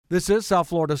This is South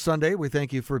Florida Sunday. We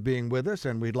thank you for being with us,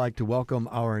 and we'd like to welcome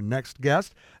our next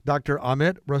guest, Dr.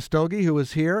 Amit Rastogi, who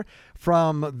is here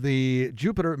from the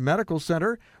Jupiter Medical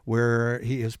Center, where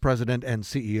he is president and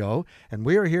CEO. And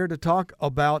we are here to talk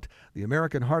about the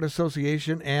American Heart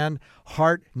Association and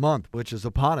Heart Month, which is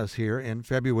upon us here in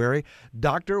February.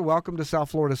 Doctor, welcome to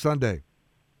South Florida Sunday.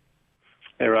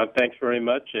 Hey, Rob, thanks very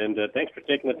much, and thanks for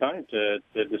taking the time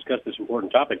to discuss this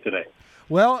important topic today.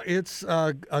 Well, it's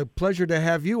a pleasure to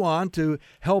have you on to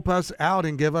help us out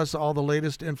and give us all the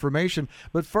latest information.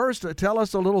 But first, tell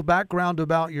us a little background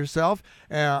about yourself,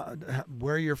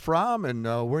 where you're from and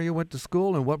where you went to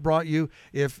school, and what brought you,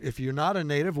 if you're not a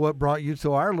native, what brought you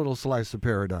to our little slice of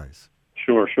paradise.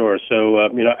 Sure. So,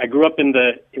 I grew up in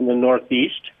the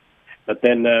Northeast. But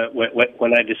then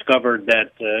when I discovered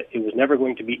that it was never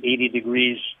going to be 80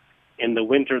 degrees in the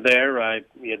winter there, I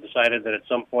decided that at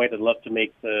some point I'd love to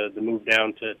make the move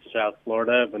down to South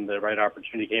Florida when the right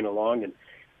opportunity came along, and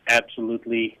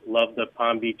absolutely love the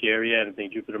Palm Beach area. And I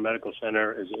think Jupiter Medical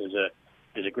Center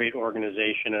is a great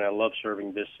organization, and I love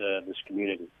serving this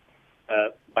community.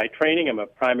 By training, I'm a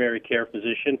primary care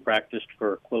physician, practiced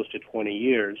for close to 20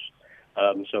 years.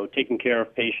 So taking care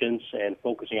of patients and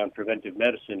focusing on preventive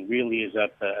medicine really is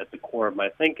at the core of my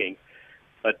thinking.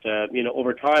 But,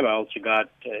 over time, I also got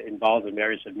involved in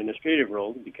various administrative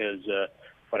roles because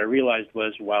what I realized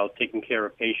was while taking care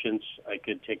of patients, I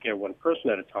could take care of one person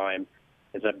at a time.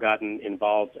 As I've gotten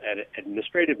involved at an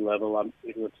administrative level, I'm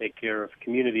able to take care of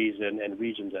communities and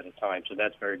regions at a time. So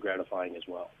that's very gratifying as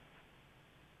well.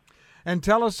 And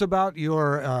tell us about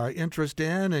your interest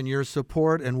in and your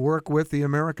support and work with the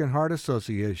American Heart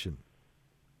Association.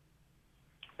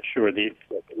 Sure. The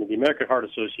American Heart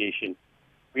Association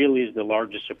really is the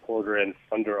largest supporter and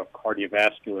funder of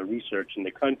cardiovascular research in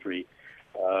the country,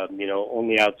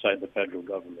 only outside the federal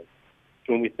government.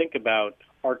 So when we think about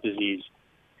heart disease,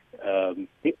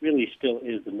 it really still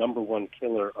is the number one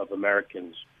killer of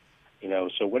Americans.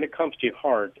 So when it comes to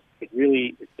heart,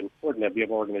 it's important that we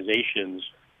have organizations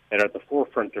that are at the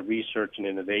forefront of research and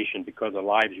innovation because our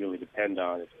lives really depend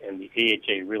on it, and the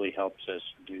AHA really helps us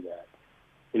do that.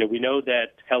 We know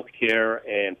that healthcare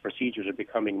and procedures are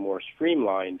becoming more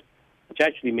streamlined, which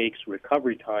actually makes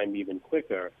recovery time even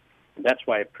quicker, and that's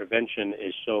why prevention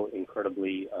is so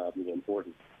incredibly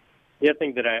important. The other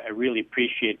thing that I really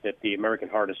appreciate that the American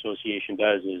Heart Association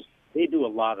does is they do a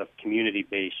lot of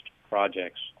community-based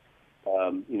projects,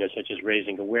 such as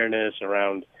raising awareness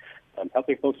around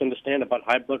helping folks understand about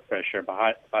high blood pressure,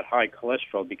 about high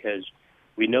cholesterol, because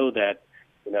we know that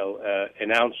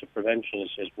an ounce of prevention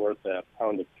is worth a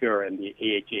pound of cure, and the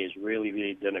AHA has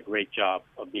really done a great job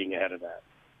of being ahead of that.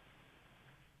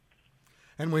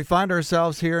 And we find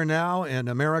ourselves here now in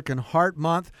American Heart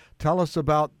Month. Tell us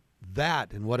about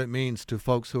that and what it means to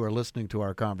folks who are listening to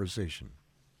our conversation.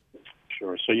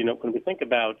 Sure. So, when we think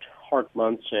about Heart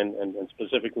Months and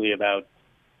specifically about,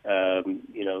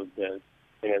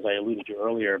 as I alluded to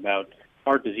earlier, about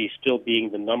heart disease still being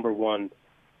the number one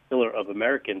killer of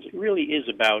Americans, it really is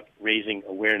about raising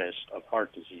awareness of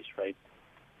heart disease, right?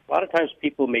 A lot of times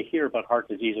people may hear about heart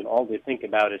disease and all they think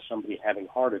about is somebody having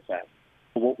a heart attack.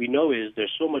 But what we know is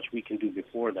there's so much we can do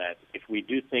before that. If we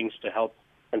do things to help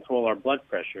control our blood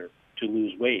pressure, to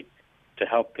lose weight, to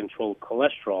help control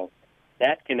cholesterol,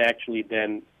 that can actually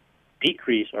then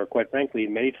decrease or, quite frankly,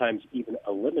 many times even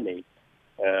eliminate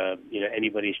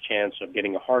anybody's chance of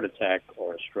getting a heart attack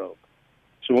or a stroke.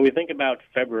 So when we think about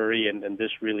February and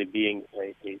this really being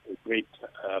a great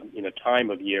time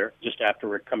of year, just after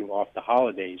we're coming off the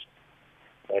holidays,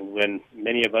 and when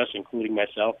many of us, including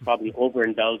myself, probably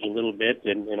overindulge a little bit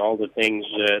in all the things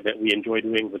that we enjoy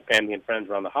doing with family and friends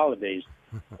around the holidays,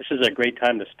 this is a great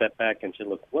time to step back and say,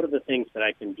 look, what are the things that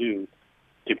I can do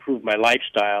to improve my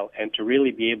lifestyle and to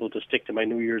really be able to stick to my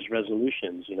New Year's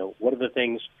resolutions? What are the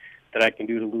things that I can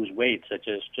do to lose weight, such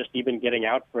as just even getting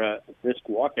out for a brisk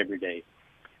walk every day?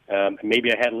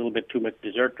 Maybe I had a little bit too much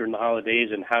dessert during the holidays,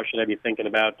 and how should I be thinking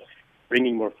about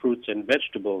bringing more fruits and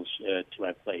vegetables to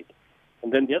my plate?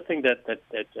 And then the other thing that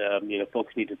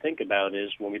folks need to think about is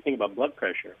when we think about blood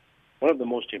pressure, one of the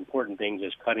most important things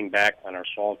is cutting back on our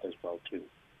salt as well, too.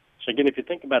 So again, if you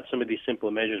think about some of these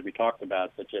simple measures we talked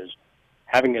about, such as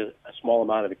having a small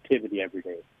amount of activity every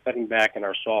day, cutting back on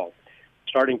our salt,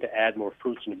 starting to add more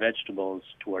fruits and vegetables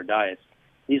to our diets,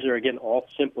 these are, again, all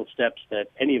simple steps that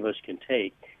any of us can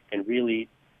take and really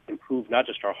improve not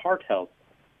just our heart health,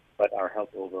 but our health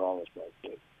overall as well,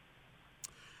 too.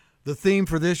 The theme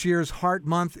for this year's Heart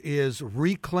Month is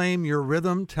Reclaim Your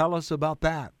Rhythm. Tell us about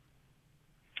that.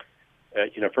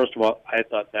 First of all, I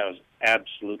thought that was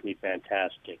absolutely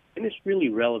fantastic. And it's really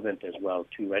relevant as well,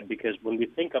 too, right? Because when we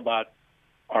think about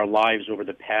our lives over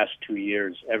the past 2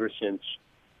 years, ever since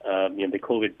the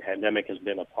COVID pandemic has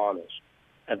been upon us.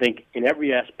 I think in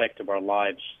every aspect of our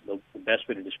lives, the best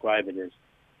way to describe it is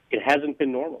it hasn't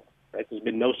been normal. Right? There's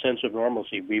been no sense of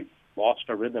normalcy. We've lost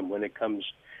our rhythm when it comes,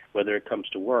 whether it comes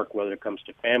to work, whether it comes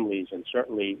to families, and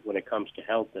certainly when it comes to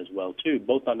health as well too,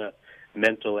 both on a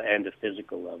mental and a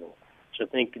physical level. So I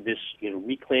think this,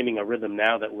 reclaiming a rhythm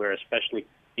now that we're especially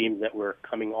seems that we're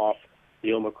coming off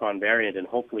the Omicron variant, and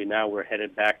hopefully now we're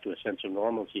headed back to a sense of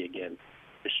normalcy again.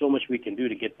 There's so much we can do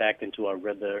to get back into our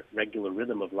regular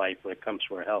rhythm of life when it comes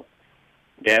to our health.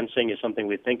 Dancing is something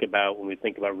we think about when we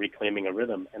think about reclaiming a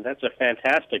rhythm, and that's a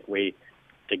fantastic way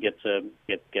to get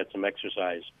some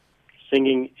exercise.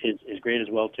 Singing is great as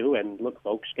well too, and look,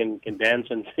 folks can dance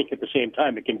and sing at the same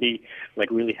time. It can be like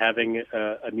really having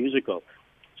a musical.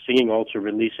 Singing also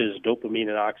releases dopamine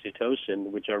and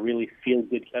oxytocin, which are really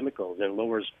feel-good chemicals, and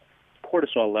lowers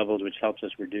cortisol levels, which helps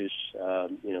us reduce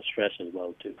stress as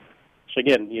well too. So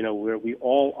again, we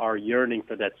all are yearning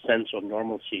for that sense of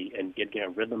normalcy and getting our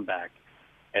rhythm back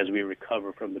as we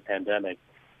recover from the pandemic,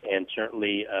 and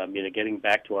certainly getting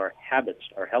back to our habits,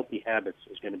 our healthy habits,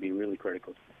 is going to be really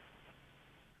critical.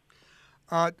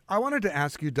 I wanted to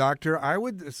ask you, Doctor, I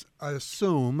would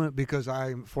assume, because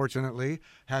I fortunately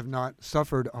have not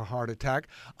suffered a heart attack,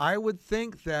 I would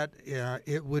think that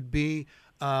it would be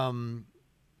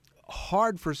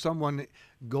hard for someone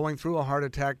going through a heart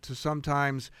attack to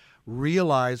sometimes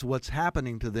realize what's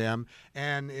happening to them,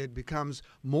 and it becomes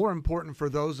more important for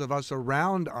those of us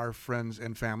around our friends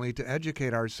and family to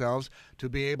educate ourselves to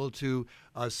be able to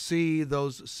see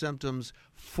those symptoms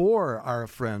for our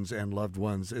friends and loved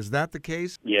ones. Is that the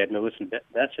case? Yeah, no, listen,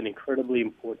 that's an incredibly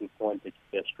important point that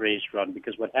you just raised, Ron,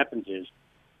 because what happens is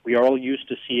we are all used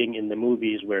to seeing in the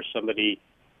movies where somebody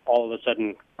all of a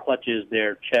sudden clutches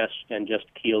their chest and just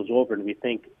keels over, and we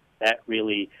think that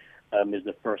really is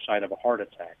the first sign of a heart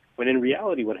attack. When in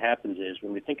reality what happens is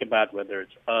when we think about whether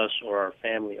it's us or our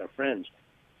family or friends,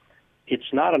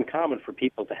 it's not uncommon for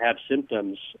people to have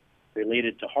symptoms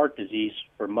related to heart disease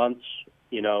for months,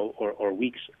 or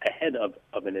weeks ahead of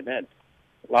an event.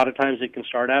 A lot of times it can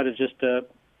start out as just a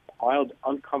mild,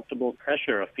 uncomfortable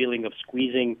pressure, a feeling of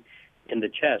squeezing in the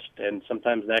chest, and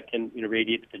sometimes that can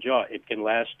radiate to the jaw. It can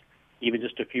last even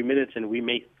just a few minutes, and we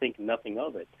may think nothing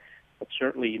of it. But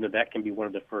certainly, that can be one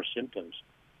of the first symptoms.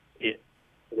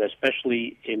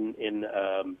 Especially in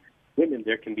women,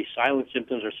 there can be silent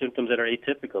symptoms or symptoms that are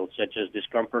atypical, such as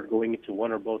discomfort going into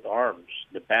one or both arms,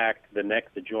 the back, the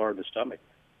neck, the jaw, or the stomach.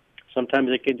 Sometimes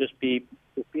it can just be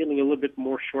feeling a little bit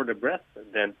more short of breath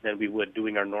than we would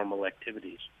doing our normal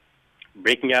activities.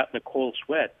 Breaking out in a cold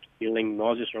sweat, feeling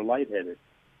nauseous or lightheaded.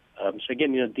 So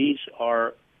again, these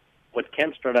are what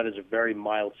can start out as a very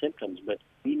mild symptoms, but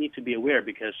we need to be aware,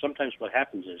 because sometimes what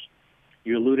happens is,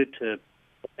 you alluded to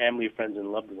family, friends,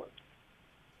 and loved ones.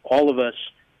 All of us,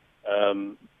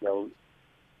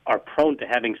 are prone to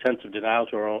having sense of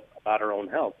denial about our own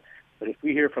health. But if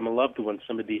we hear from a loved one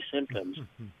some of these symptoms,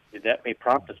 that may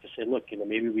prompt us to say, look,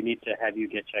 maybe we need to have you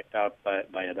get checked out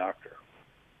by a doctor.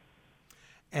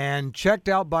 And checked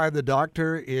out by the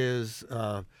doctor is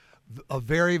a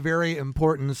very, very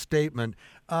important statement.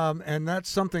 And that's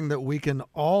something that we can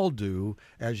all do.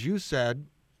 As you said,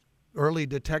 early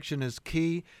detection is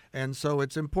key. And so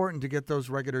it's important to get those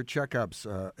regular checkups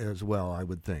as well, I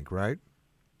would think, right?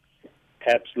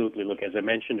 Absolutely. Look, as I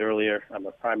mentioned earlier, I'm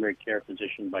a primary care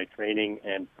physician by training,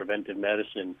 and preventive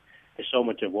medicine is so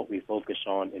much of what we focus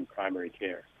on in primary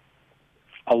care.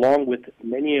 Along with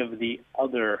many of the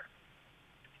other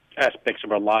aspects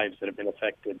of our lives that have been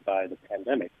affected by the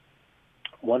pandemic,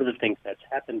 one of the things that's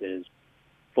happened is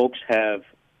folks have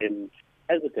been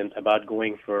hesitant about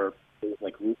going for things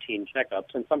like routine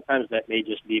checkups, and sometimes that may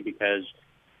just be because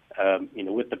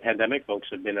with the pandemic, folks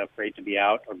have been afraid to be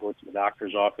out or go to the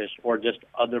doctor's office, or just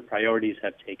other priorities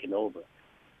have taken over.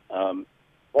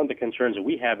 One of the concerns that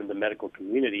we have in the medical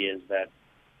community is that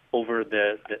over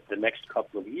the next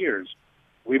couple of years,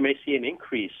 we may see an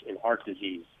increase in heart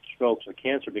disease, strokes, or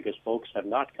cancer because folks have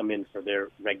not come in for their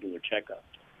regular checkups.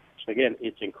 So again,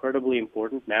 it's incredibly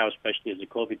important now, especially as the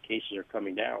COVID cases are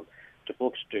coming down, to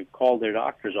folks to call their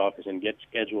doctor's office and get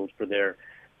scheduled for their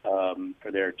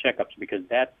checkups, because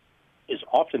that is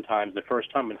oftentimes the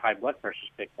first time when high blood pressure is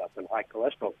picked up and high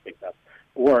cholesterol is picked up,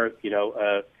 or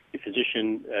a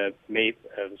physician may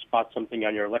spot something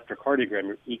on your electrocardiogram,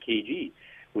 your EKG,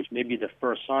 which may be the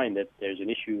first sign that there's an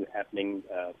issue happening,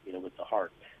 with the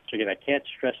heart. So again, I can't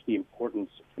stress the importance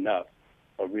enough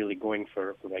of really going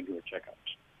for regular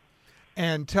checkups.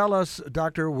 And tell us,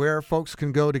 Doctor, where folks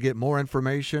can go to get more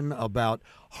information about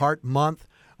Heart Month,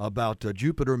 about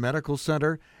Jupiter Medical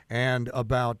Center and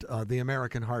about the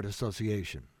American Heart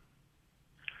Association.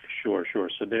 Sure.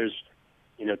 So there's,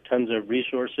 tons of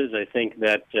resources. I think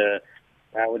that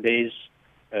nowadays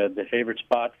the favorite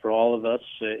spot for all of us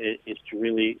is to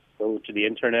really go to the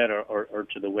internet or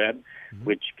to the web,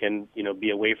 which can, be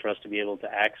a way for us to be able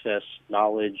to access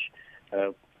knowledge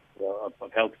of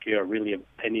healthcare or really of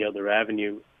any other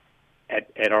avenue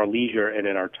at our leisure and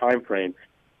in our time frame.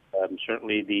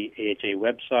 Certainly the AHA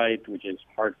website, which is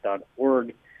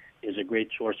heart.org, is a great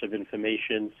source of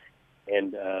information.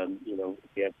 And,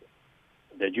 we have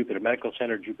the Jupiter Medical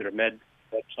Center, Jupiter Med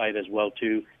website as well,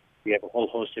 too. We have a whole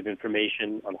host of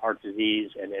information on heart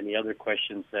disease and any other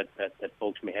questions that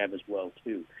folks may have as well,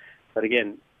 too. But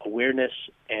again, awareness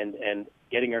and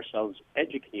getting ourselves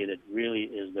educated really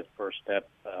is the first step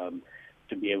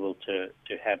to be able to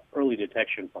have early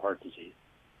detection for heart disease.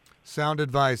 Sound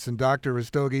advice. And Dr.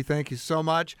 Rastogi, thank you so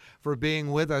much for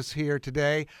being with us here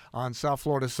today on South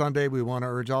Florida Sunday. We want to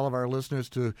urge all of our listeners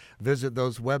to visit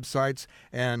those websites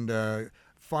and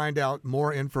find out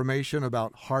more information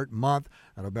about Heart Month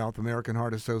and about the American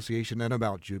Heart Association and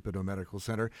about Jupiter Medical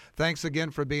Center. Thanks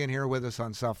again for being here with us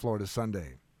on South Florida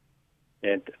Sunday.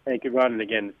 And thank you, Ron. And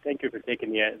again, thank you for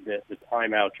taking the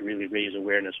time out to really raise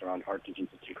awareness around heart disease.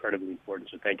 It's incredibly important,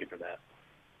 so thank you for that.